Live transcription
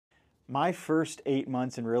My first 8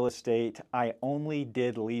 months in real estate, I only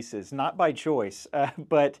did leases, not by choice,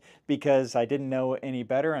 but because I didn't know any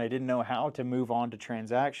better and I didn't know how to move on to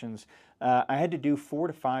transactions. I had to do 4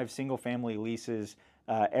 to 5 single family leases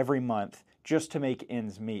every month just to make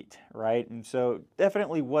ends meet, right? And so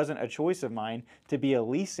definitely wasn't a choice of mine to be a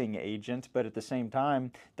leasing agent, but at the same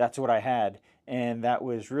time, that's what I had. And that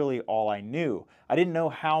was really all I knew. I didn't know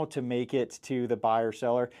how to make it to the buyer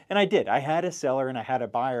seller, and I did. I had a seller and I had a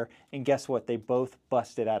buyer, and guess what? They both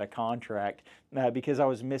busted out of contract because I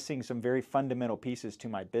was missing some very fundamental pieces to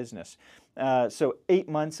my business. So 8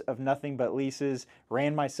 months of nothing but leases,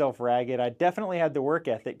 ran myself ragged. I definitely had the work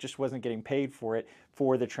ethic, just wasn't getting paid for it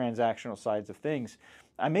for the transactional sides of things.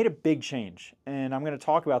 I made a big change, and I'm going to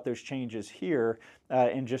talk about those changes here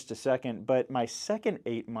in just a second. But my second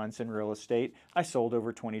 8 months in real estate, I sold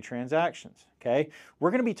over 20 transactions. Okay,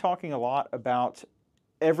 we're going to be talking a lot about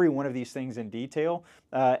every one of these things in detail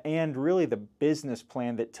and really the business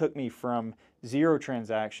plan that took me from 0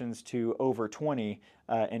 transactions to over 20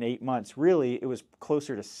 in 8 months. Really, it was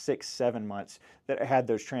closer to 6, 7 months that I had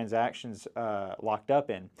those transactions locked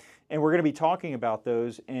up in. And we're going to be talking about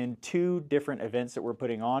those in 2 different events that we're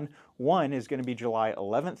putting on. One is going to be July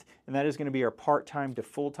 11th, and that is going to be our part-time to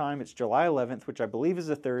full-time. It's July 11th, which I believe is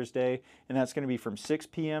a Thursday, and that's going to be from 6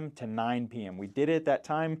 p.m. to 9 p.m. We did it at that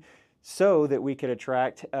time so that we could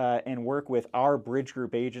attract and work with our bridge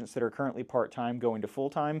group agents that are currently part-time going to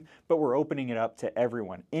full-time, but we're opening it up to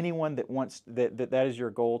everyone. Anyone that wants, that is your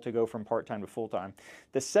goal, to go from part-time to full-time.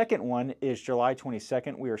 The second one is July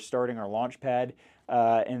 22nd. We are starting our launch pad,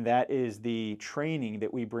 and that is the training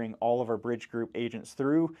that we bring all of our bridge group agents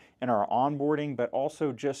through and our onboarding, but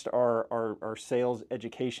also just our sales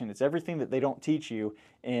education. It's everything that they don't teach you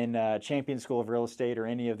in Champion School of Real Estate or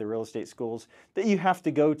any of the real estate schools that you have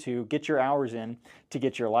to go to, get your hours in to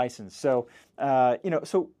get your license. So,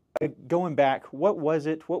 going back, what was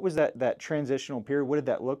it? What was that transitional period? What did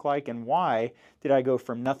that look like? And why did I go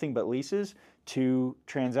from nothing but leases to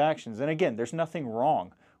transactions? And again, there's nothing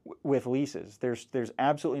wrong with leases. There's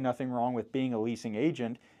absolutely nothing wrong with being a leasing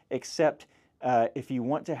agent, except if you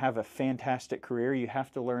want to have a fantastic career, you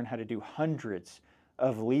have to learn how to do hundreds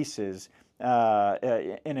of leases in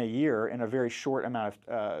a year, in a very short amount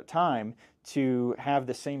of time, to have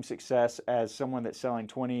the same success as someone that's selling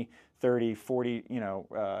 20, 30, 40,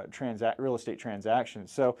 real estate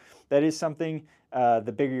transactions. So that is something,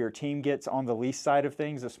 the bigger your team gets on the lease side of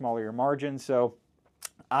things, the smaller your margin. So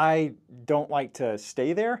I don't like to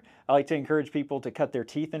stay there. I like to encourage people to cut their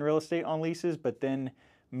teeth in real estate on leases, but then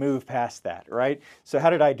move past that, right? So how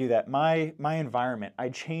did I do that? My environment, I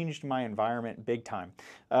changed my environment big time.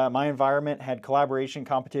 My environment had collaboration,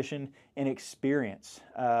 competition, and experience.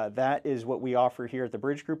 That is what we offer here at the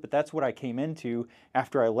Bridge Group, but that's what I came into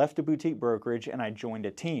after I left a boutique brokerage and I joined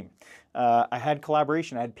a team. I had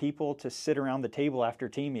collaboration. I had people to sit around the table after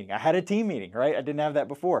team meeting. I had a team meeting, right? I didn't have that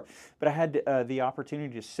before, but I had the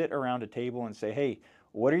opportunity to sit around a table and say, hey,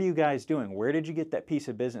 what are you guys doing? Where did you get that piece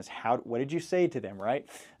of business? What did you say to them, right?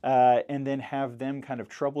 And then have them kind of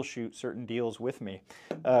troubleshoot certain deals with me.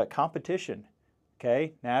 Competition,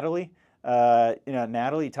 okay? Natalie,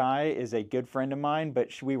 Natalie Ty is a good friend of mine,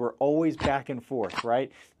 but we were always back and forth,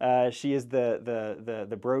 right? She is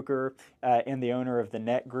the broker and the owner of the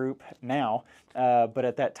Net Group now, but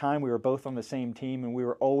at that time we were both on the same team and we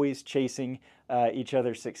were always chasing each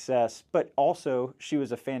other's success. But also she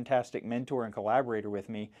was a fantastic mentor and collaborator with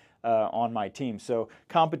me on my team. So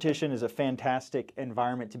competition is a fantastic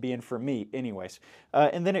environment to be in for me anyways.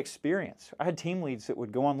 And then experience. I had team leads that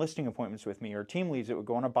would go on listing appointments with me, or team leads that would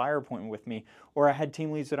go on a buyer appointment with me, or I had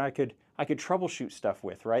team leads that I could troubleshoot stuff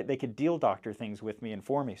with, right? They could deal doctor things with me and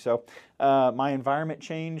for me. So my environment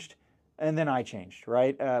changed, and then I changed,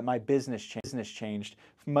 right? My business changed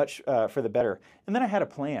much for the better. And then I had a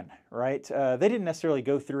plan, right? They didn't necessarily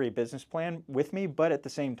go through a business plan with me, but at the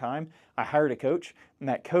same time, I hired a coach, and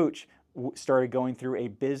that coach started going through a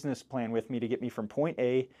business plan with me to get me from point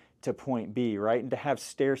A to point B, right? And to have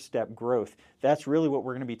stair-step growth. That's really what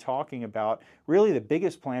we're going to be talking about. Really, the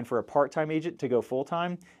biggest plan for a part-time agent to go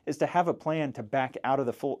full-time is to have a plan to back out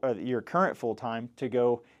of your current full-time to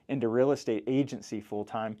go into real estate agency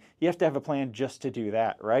full-time. You have to have a plan just to do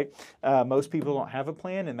that, right? Most people don't have a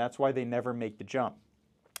plan, and that's why they never make the jump.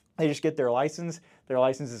 They just get their license. Their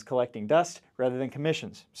license is collecting dust rather than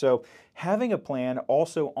commissions. So having a plan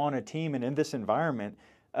also on a team and in this environment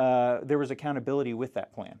there was accountability with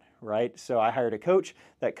that plan, right? So I hired a coach.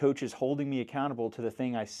 That coach is holding me accountable to the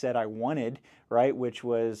thing I said I wanted, right? Which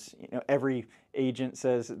was, every agent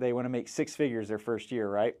says they want to make 6 figures their first year,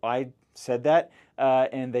 right? I said that,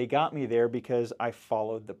 and they got me there because I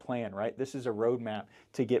followed the plan, right? This is a roadmap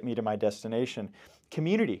to get me to my destination.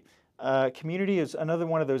 Community. Community is another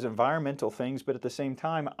one of those environmental things, but at the same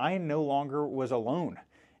time, I no longer was alone.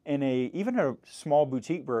 Even a small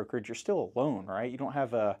boutique brokerage, you're still alone, right?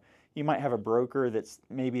 You might have a broker that's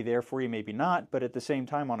maybe there for you, maybe not, but at the same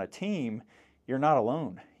time on a team, you're not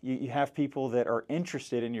alone. You have people that are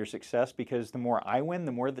interested in your success, because the more I win,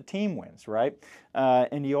 the more the team wins, right?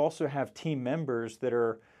 And you also have team members that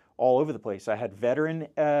are all over the place. I had veteran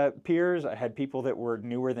peers. I had people that were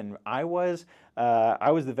newer than I was. I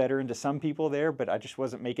was the veteran to some people there, but I just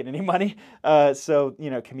wasn't making any money. So,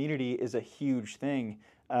 community is a huge thing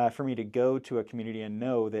for me, to go to a community and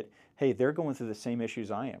know that, hey, they're going through the same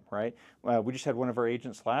issues I am, right? We just had one of our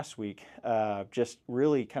agents last week just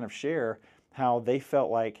really kind of share how they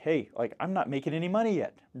felt like, hey, like, I'm not making any money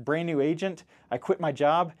yet. Brand new agent. I quit my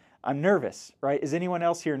job. I'm nervous, right? Is anyone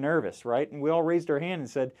else here nervous, right? And we all raised our hand and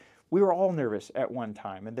said, we were all nervous at one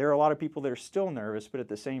time. And there are a lot of people that are still nervous, but at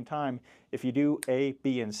the same time, if you do A,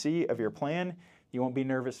 B, and C of your plan, you won't be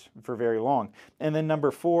nervous for very long. And then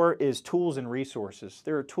number 4 is tools and resources.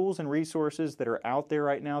 There are tools and resources that are out there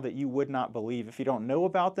right now that you would not believe. If you don't know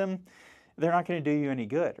about them, they're not going to do you any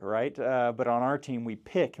good, right? But on our team, we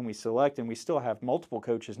pick and we select, and we still have multiple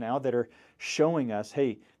coaches now that are showing us,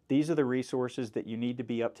 hey, these are the resources that you need to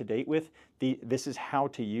be up to date with. This is how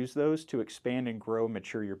to use those to expand and grow and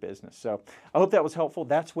mature your business. So I hope that was helpful.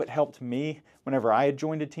 That's what helped me whenever I had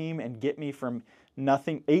joined a team, and get me from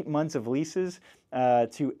nothing, 8 months of leases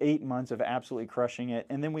to 8 months of absolutely crushing it.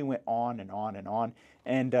 And then we went on and on and on.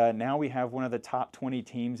 And now we have one of the top 20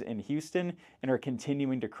 teams in Houston and are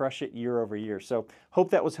continuing to crush it year over year. So hope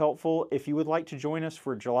that was helpful. If you would like to join us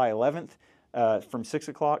for July 11th from 6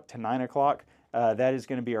 o'clock to 9 o'clock, that is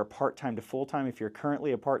going to be our part-time to full-time if you're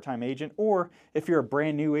currently a part-time agent, or if you're a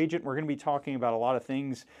brand new agent. We're going to be talking about a lot of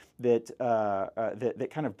things that, that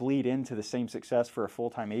kind of bleed into the same success for a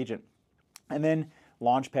full-time agent. And then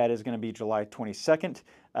Launchpad is going to be July 22nd,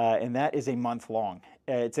 and that is a month long.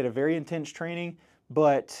 It's at a very intense training,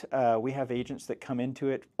 but we have agents that come into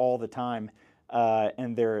it all the time,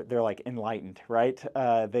 and they're like enlightened, right?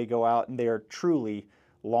 They go out and they are truly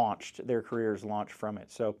launched. Their careers launched from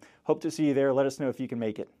it. So hope to see you there. Let us know if you can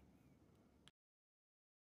make it.